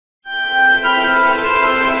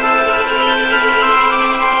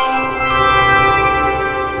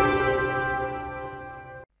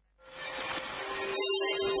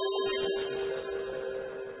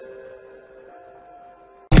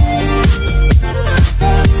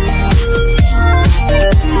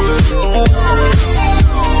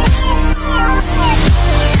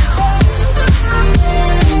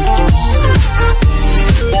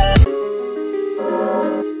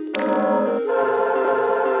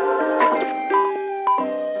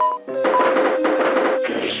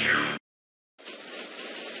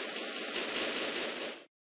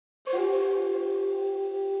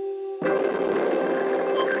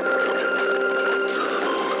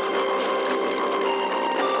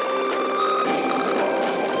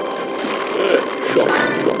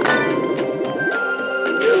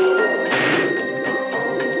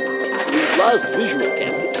Last visual,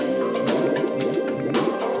 Captain.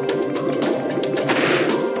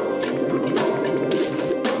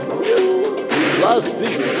 Last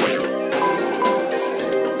visual.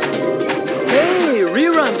 Hey,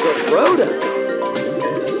 reruns of Rhoda.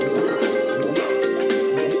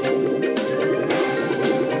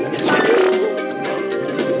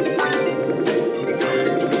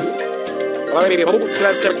 I hope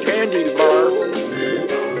that's a candy bar.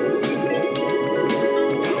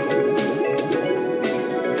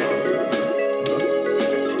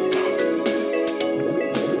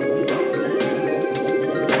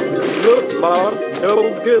 Look, Mom, no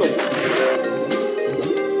diddle.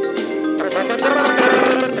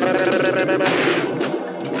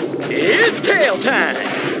 It's tail time.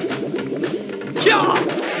 Yeah.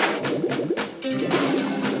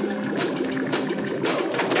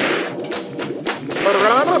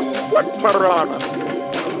 Piranha? What piranha?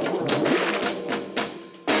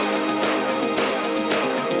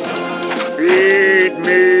 Feed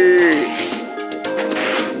me!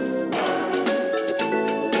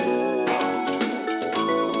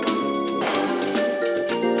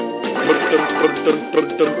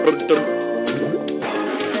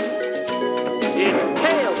 It's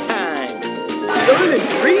tail time! Soylent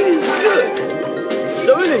Green is good!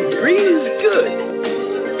 Soylent Green is good!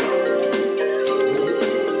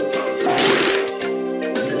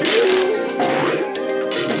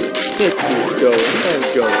 It keeps going and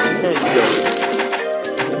going and going.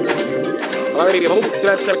 I hope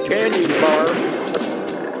that's a candy bar.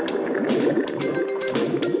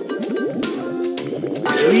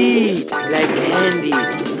 Sweet, like candy.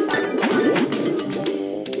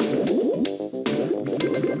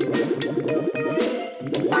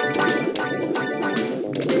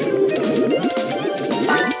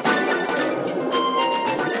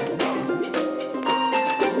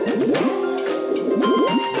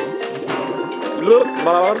 Look,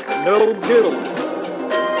 Mom, no diddle.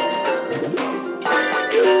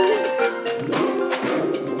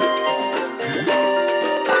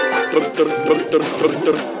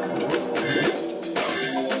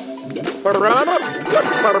 Piranha? What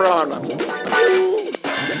piranha?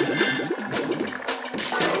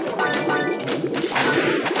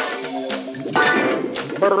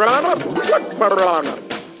 Piranha? What piranha?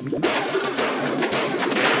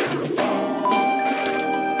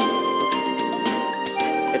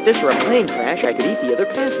 If this were a plane crash, I could eat the other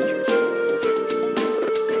passengers.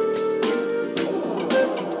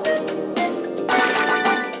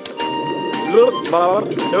 Look, Mom,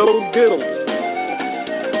 no diddles.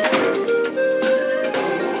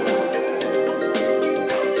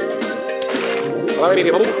 I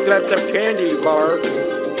hope that's a candy bar.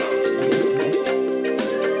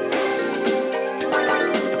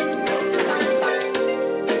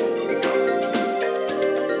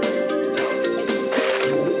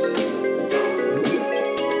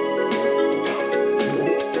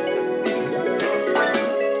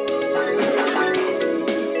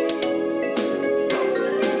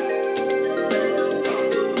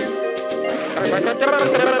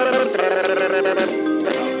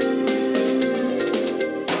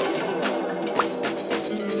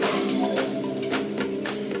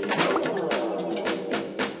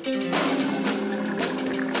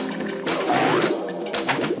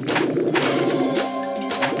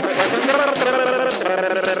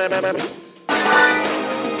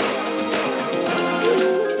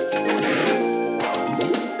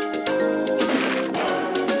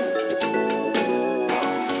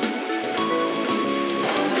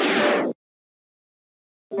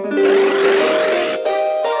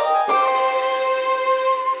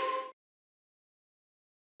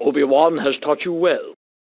 Obi-Wan has taught you well.